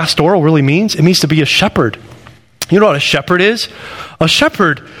know what pastoral really means? It means to be a shepherd. You know what a shepherd is? A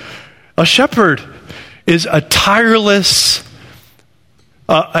shepherd is a tireless,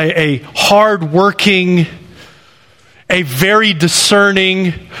 a hard-working, a very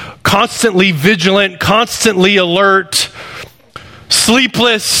discerning, constantly vigilant, constantly alert,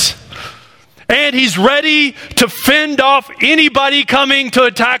 sleepless, and he's ready to fend off anybody coming to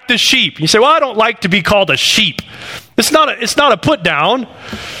attack the sheep. You say, well, I don't like to be called a sheep. It's not a put down.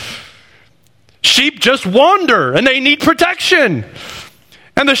 Sheep just wander and they need protection.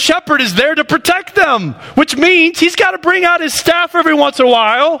 And the shepherd is there to protect them, which means he's got to bring out his staff every once in a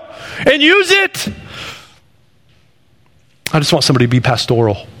while and use it. I just want somebody to be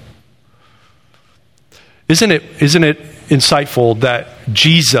pastoral. Isn't it insightful that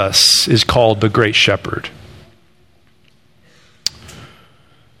Jesus is called the Great Shepherd?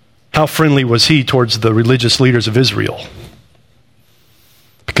 How friendly was he towards the religious leaders of Israel?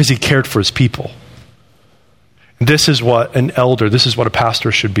 Because he cared for his people. This is what an elder, this is what a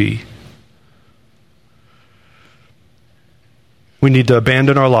pastor should be. We need to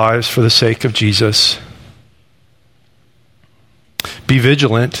abandon our lives for the sake of Jesus. Be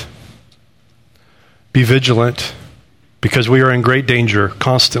vigilant. Be vigilant because we are in great danger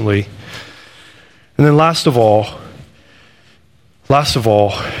constantly. And then last of all,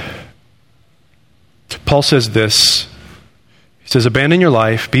 Paul says this. He says, abandon your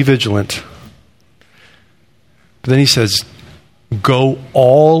life, be vigilant. But then he says, go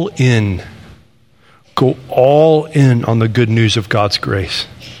all in. Go all in on the good news of God's grace.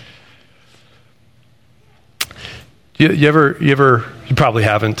 You probably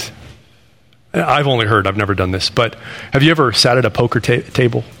haven't. I've only heard, I've never done this, but have you ever sat at a poker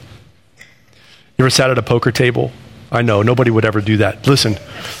table? You ever sat at a poker table? I know, nobody would ever do that. Listen.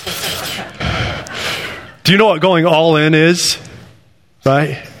 Do you know what going all in is?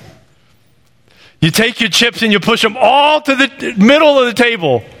 Right? You take your chips and you push them all to the middle of the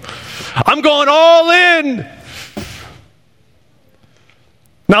table. I'm going all in.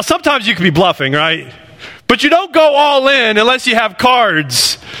 Now, sometimes you can be bluffing, right? But you don't go all in unless you have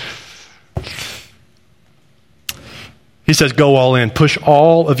cards. He says, go all in. Push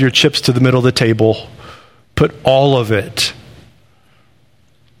all of your chips to the middle of the table. Put all of it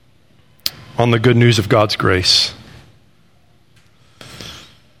on the good news of God's grace.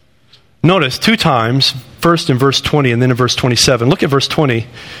 Notice 2 times, first in verse 20 and then in verse 27. Look at verse 20.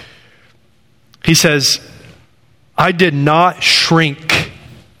 He says, I did not shrink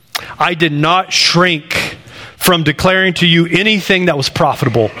from declaring to you anything that was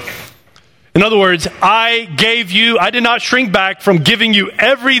profitable. In other words, I did not shrink back from giving you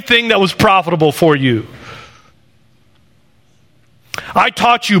everything that was profitable for you. I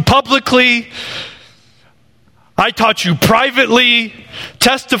taught you publicly. I taught you privately,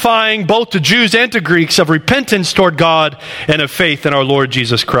 testifying both to Jews and to Greeks of repentance toward God and of faith in our Lord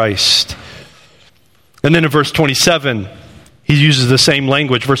Jesus Christ. And then in verse 27, he uses the same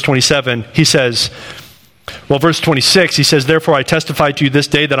language. Verse 27, he says, verse 26, he says, therefore I testify to you this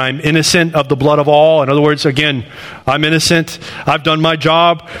day that I'm innocent of the blood of all. In other words, again, I'm innocent. I've done my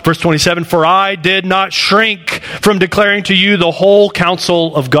job. Verse 27, for I did not shrink from declaring to you the whole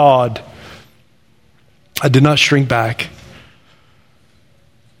counsel of God. I did not shrink back.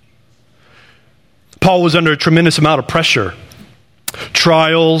 Paul was under a tremendous amount of pressure.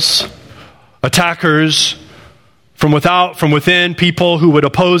 Trials, attackers, from without, from within, people who would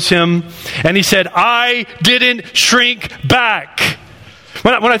oppose him. And he said, I didn't shrink back.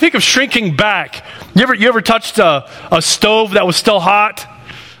 When I think of shrinking back, you ever touched a stove that was still hot?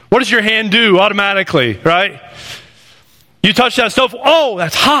 What does your hand do automatically, right? You touch that stove, oh,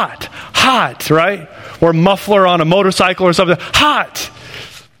 that's hot, right? Or a muffler on a motorcycle or something, hot.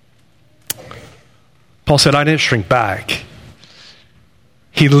 Paul said, I didn't shrink back.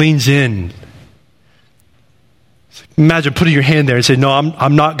 He leans in. Imagine putting your hand there and saying, no,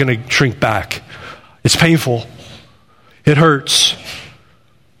 I'm not going to shrink back. It's painful. It hurts.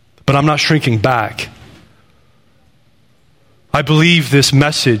 But I'm not shrinking back. I believe this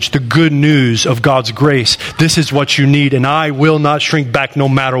message, the good news of God's grace. This is what you need, and I will not shrink back no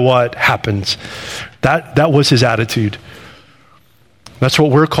matter what happens. That was his attitude. That's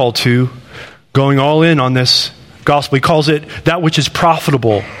what we're called to, going all in on this gospel. He calls it that which is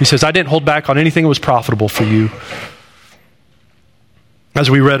profitable. He says, I didn't hold back on anything that was profitable for you. As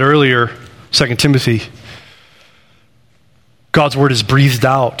we read earlier, 2 Timothy, God's word is breathed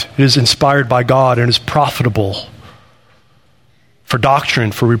out. It is inspired by God and is profitable for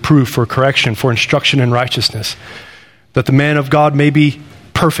doctrine, for reproof, for correction, for instruction in righteousness, that the man of God may be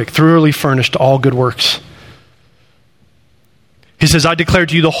perfect, thoroughly furnished to all good works. He says, I declare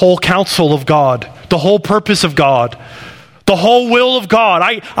to you the whole counsel of God, the whole purpose of God, the whole will of God.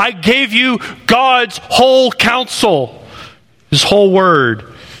 I gave you God's whole counsel, his whole word.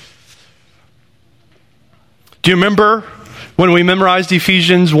 Do you remember when we memorized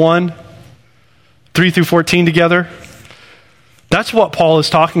Ephesians 1, 3 through 14 together? That's what Paul is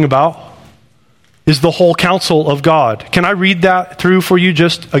talking about, is the whole counsel of God. Can I read that through for you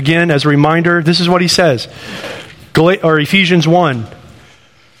just again as a reminder? This is what he says. Ephesians 1.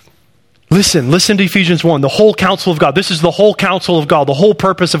 Listen to Ephesians 1, the whole counsel of God. This is the whole counsel of God, the whole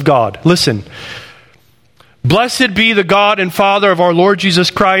purpose of God. Listen. Blessed be the God and Father of our Lord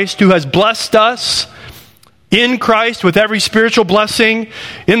Jesus Christ, who has blessed us in Christ with every spiritual blessing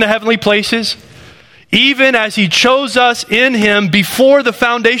in the heavenly places, even as he chose us in him before the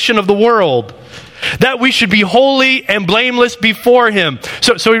foundation of the world, that we should be holy and blameless before him.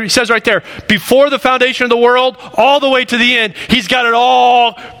 So he says right there, before the foundation of the world, all the way to the end, he's got it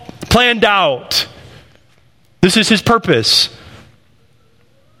all planned out. This is his purpose.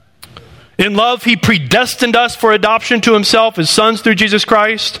 In love, he predestined us for adoption to himself as sons through Jesus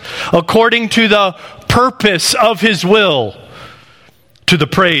Christ, according to the purpose of his will, to the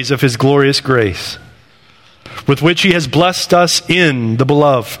praise of his glorious grace, with which he has blessed us in the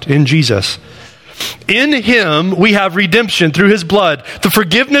beloved, in Jesus. In him we have redemption through his blood, the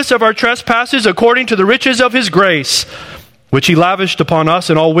forgiveness of our trespasses according to the riches of his grace, which he lavished upon us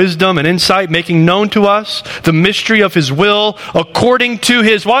in all wisdom and insight, making known to us the mystery of his will according to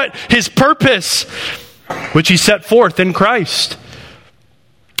his what? His purpose, which he set forth in Christ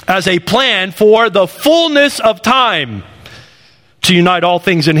as a plan for the fullness of time to unite all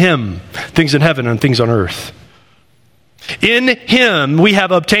things in him, things in heaven and things on earth. In him we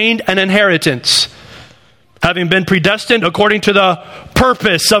have obtained an inheritance, having been predestined according to the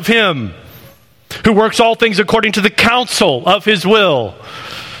purpose of him who works all things according to the counsel of his will,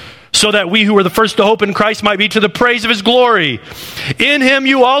 so that we who were the first to hope in Christ might be to the praise of his glory. In him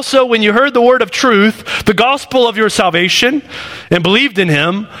you also, when you heard the word of truth, the gospel of your salvation, and believed in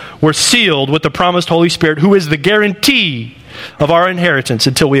him, were sealed with the promised Holy Spirit, who is the guarantee of our inheritance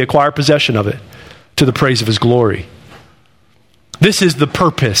until we acquire possession of it, to the praise of his glory. This is the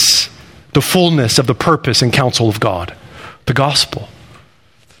purpose, the fullness of the purpose and counsel of God, the gospel.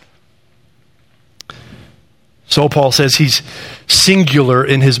 So Paul says he's singular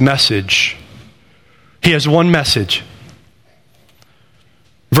in his message. He has one message.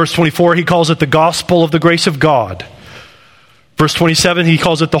 Verse 24, he calls it the gospel of the grace of God. Verse 27, he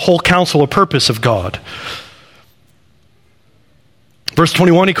calls it the whole counsel or purpose of God. Verse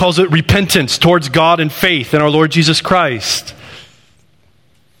 21, he calls it repentance towards God and faith in our Lord Jesus Christ.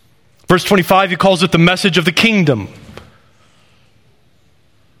 Verse 25, he calls it the message of the kingdom.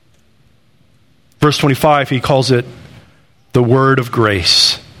 Verse 25, he calls it the word of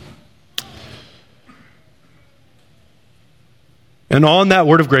grace. And on that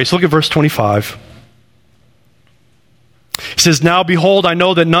word of grace, look at verse 25. He says, now behold, I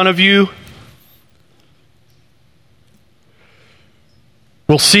know that none of you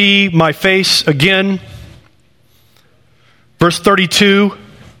will see my face again. Verse 32.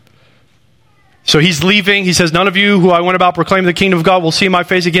 So he's leaving. He says, none of you who I went about proclaiming the kingdom of God will see my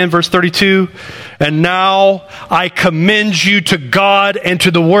face again. Verse 32. And now I commend you to God and to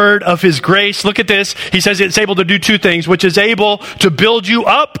the word of his grace. Look at this. He says it's able to do two things, which is able to build you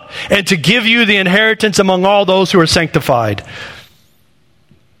up and to give you the inheritance among all those who are sanctified.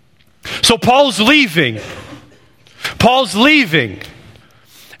 So Paul's leaving. Paul's leaving.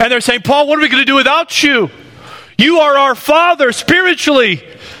 And they're saying, Paul, what are we going to do without you? You are our father spiritually.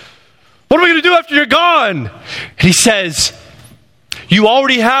 What are we going to do after you're gone? And he says, you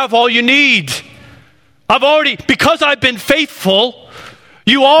already have all you need. Because I've been faithful,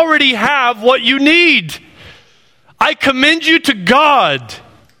 you already have what you need. I commend you to God.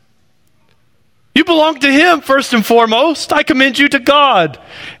 You belong to him first and foremost. I commend you to God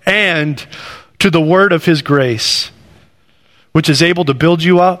and to the word of his grace, which is able to build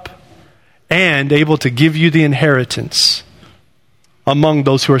you up and able to give you the inheritance among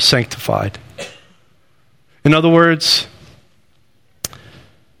those who are sanctified. In other words,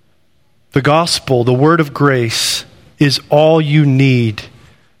 the gospel, the word of grace, is all you need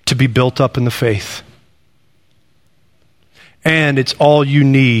to be built up in the faith. And it's all you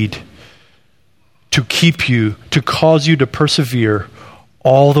need to keep you, to cause you to persevere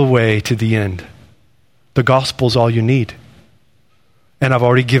all the way to the end. The gospel is all you need. And I've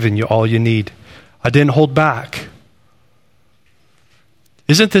already given you all you need. I didn't hold back.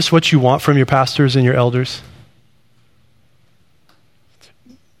 Isn't this what you want from your pastors and your elders?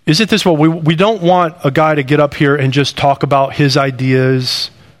 Isn't this what we don't want a guy to get up here and just talk about his ideas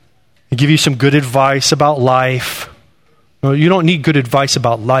and give you some good advice about life. No, you don't need good advice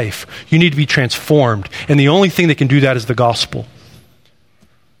about life. You need to be transformed. And the only thing that can do that is the gospel.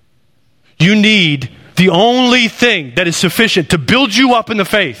 You need the only thing that is sufficient to build you up in the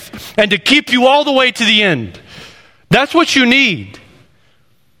faith and to keep you all the way to the end. That's what you need.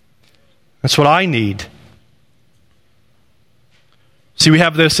 That's what I need. See, we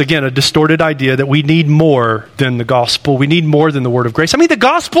have this, again, a distorted idea that we need more than the gospel. We need more than the word of grace. I mean, the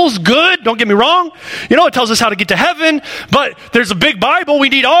gospel's good, don't get me wrong. You know, it tells us how to get to heaven, but there's a big Bible. We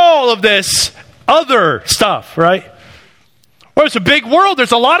need all of this other stuff, right? Or it's a big world.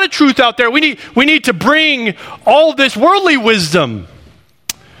 There's a lot of truth out there. We need to bring all this worldly wisdom.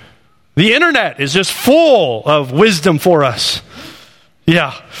 The internet is just full of wisdom for us.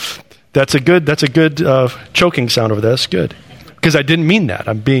 Yeah, that's a good choking sound over there. That's good. Because I didn't mean that.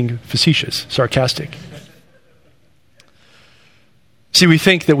 I'm being facetious, sarcastic. See, we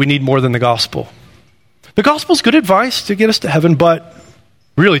think that we need more than the gospel. The gospel's good advice to get us to heaven, but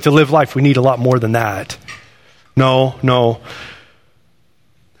really to live life, we need a lot more than that. No.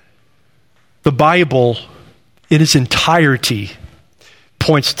 The Bible, in its entirety,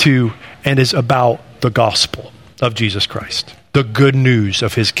 points to and is about the gospel of Jesus Christ. The good news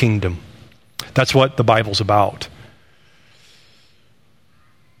of his kingdom. That's what the Bible's about.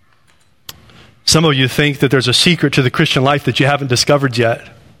 Some of you think that there's a secret to the Christian life that you haven't discovered yet.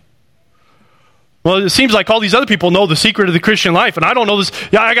 Well, it seems like all these other people know the secret of the Christian life, and I don't know this.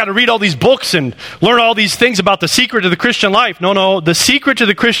 Yeah, I got to read all these books and learn all these things about the secret of the Christian life. No, the secret to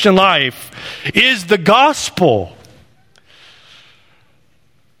the Christian life is the gospel.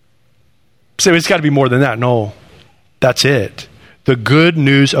 So it's got to be more than that. No, that's it. The good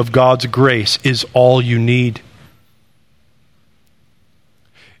news of God's grace is all you need.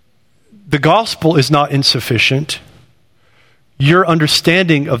 The gospel is not insufficient. Your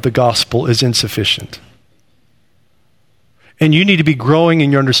understanding of the gospel is insufficient. And you need to be growing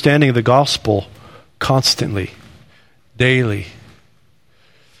in your understanding of the gospel constantly, daily.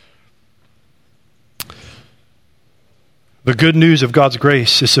 The good news of God's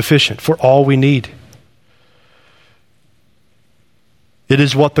grace is sufficient for all we need. It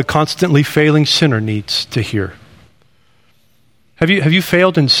is what the constantly failing sinner needs to hear. Have you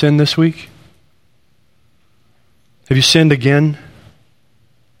failed in sin this week? Have you sinned again?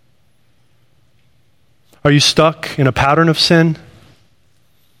 Are you stuck in a pattern of sin?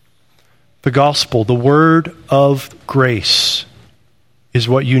 The gospel, the word of grace, is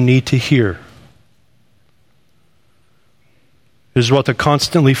what you need to hear. It is what the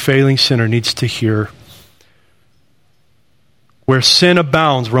constantly failing sinner needs to hear. Where sin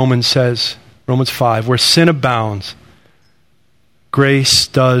abounds, Romans 5, where sin abounds, grace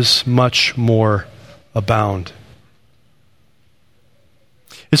does much more abound.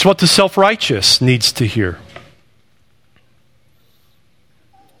 It's what the self-righteous needs to hear.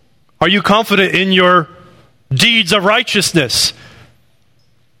 Are you confident in your deeds of righteousness?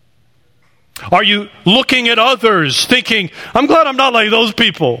 Are you looking at others thinking, I'm glad I'm not like those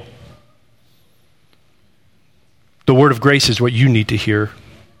people? The word of grace is what you need to hear.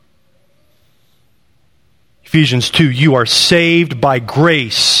 Ephesians 2, you are saved by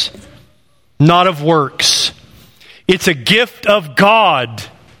grace, not of works. It's a gift of God.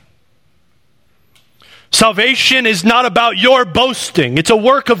 Salvation is not about your boasting. It's a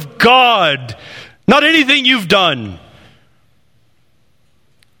work of God, not anything you've done.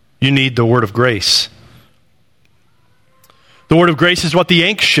 You need the word of grace. The word of grace is what the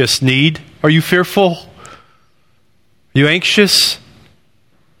anxious need. Are you fearful? Are you anxious?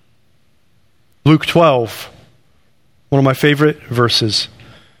 Luke 12. One of my favorite verses,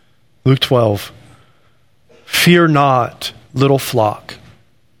 Luke 12. Fear not, little flock.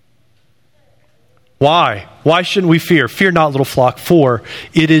 Why? Why shouldn't we fear? Fear not, little flock, for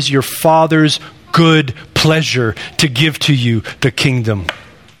it is your Father's good pleasure to give to you the kingdom.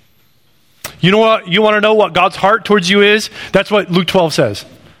 You know what? You want to know what God's heart towards you is? That's what Luke 12 says.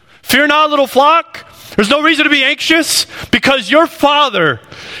 Fear not, little flock. There's no reason to be anxious because your Father,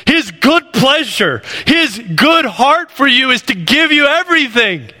 His good pleasure, His good heart for you is to give you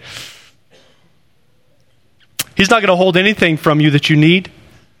everything. He's not going to hold anything from you that you need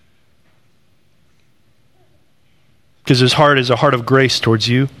because His heart is a heart of grace towards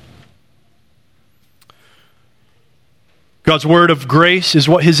you. God's word of grace is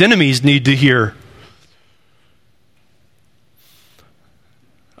what His enemies need to hear.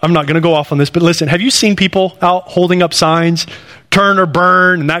 I'm not going to go off on this, but listen, have you seen people out holding up signs, turn or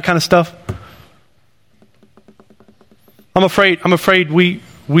burn, and that kind of stuff? I'm afraid we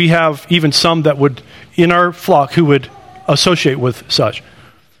have even some that would, in our flock, who would associate with such.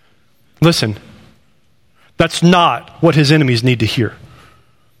 Listen, that's not what His enemies need to hear.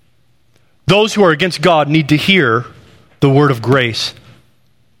 Those who are against God need to hear the word of grace.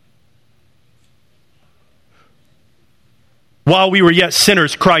 While we were yet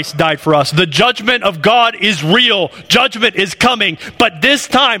sinners, Christ died for us. The judgment of God is real. Judgment is coming. But this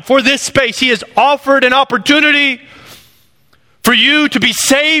time, for this space, He has offered an opportunity for you to be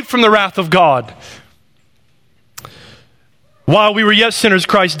saved from the wrath of God. While we were yet sinners,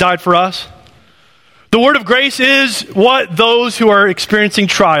 Christ died for us. The word of grace is what those who are experiencing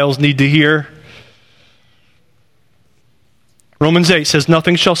trials need to hear. Romans 8 says,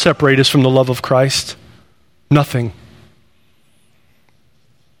 nothing shall separate us from the love of Christ. Nothing.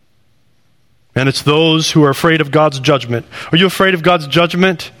 And it's those who are afraid of God's judgment. Are you afraid of God's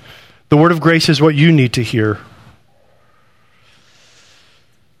judgment? The word of grace is what you need to hear.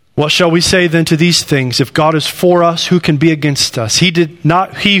 What shall we say then to these things? If God is for us, who can be against us? He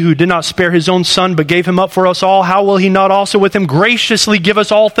who did not spare His own Son, but gave Him up for us all, how will He not also with Him graciously give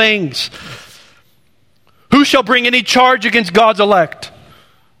us all things? Who shall bring any charge against God's elect?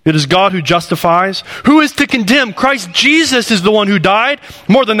 It is God who justifies. Who is to condemn? Christ Jesus is the one who died.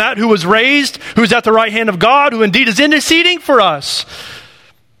 More than that, who was raised, who is at the right hand of God, who indeed is interceding for us.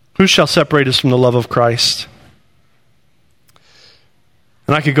 Who shall separate us from the love of Christ?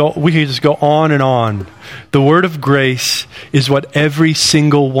 And we could just go on and on. The word of grace is what every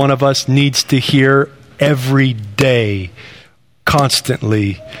single one of us needs to hear every day,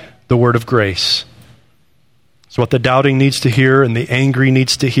 constantly. The word of grace. It's what the doubting needs to hear, and the angry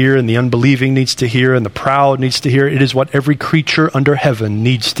needs to hear, and the unbelieving needs to hear, and the proud needs to hear. It is what every creature under heaven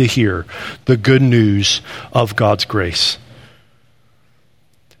needs to hear. The good news of God's grace.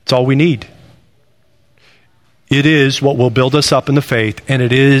 It's all we need. It is what will build us up in the faith, and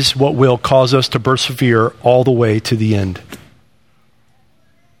it is what will cause us to persevere all the way to the end.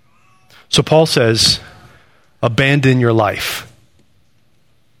 So Paul says, abandon your life.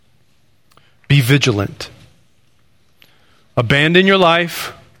 Be vigilant. Abandon your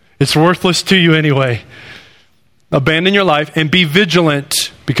life. It's worthless to you anyway. Abandon your life and be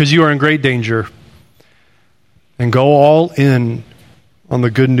vigilant because you are in great danger. And go all in on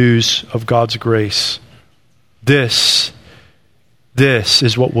the good news of God's grace. This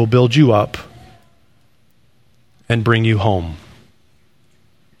is what will build you up and bring you home.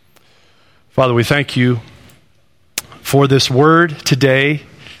 Father, we thank you for this word today.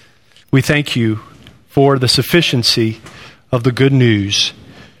 We thank you for the sufficiency of the good news.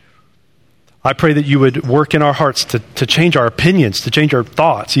 I pray that you would work in our hearts to change our opinions, to change our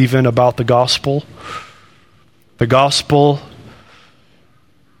thoughts even about the gospel. The gospel,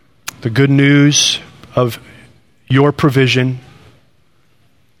 the good news of your provision.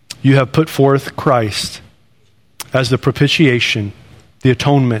 You have put forth Christ as the propitiation, the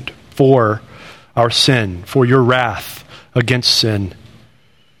atonement for our sin, for your wrath against sin.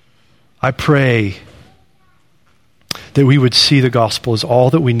 I pray that we would see the gospel as all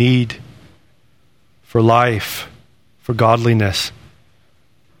that we need for life, for godliness,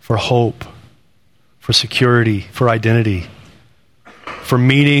 for hope, for security, for identity, for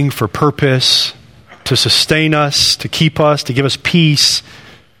meaning, for purpose, to sustain us, to keep us, to give us peace.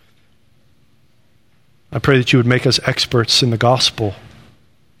 I pray that you would make us experts in the gospel,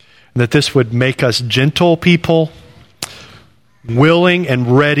 and that this would make us gentle people, willing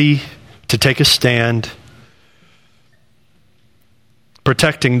and ready to take a stand,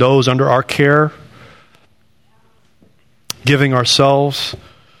 protecting those under our care, giving ourselves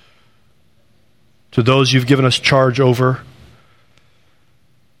to those you've given us charge over.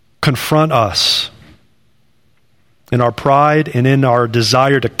 Confront us in our pride and in our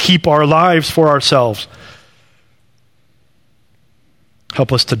desire to keep our lives for ourselves.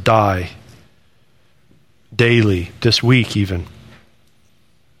 Help us to die daily, this week even,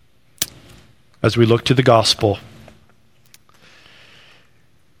 as we look to the gospel.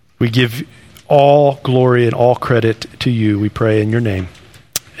 We give all glory and all credit to you. We pray in your name.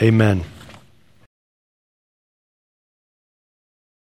 Amen.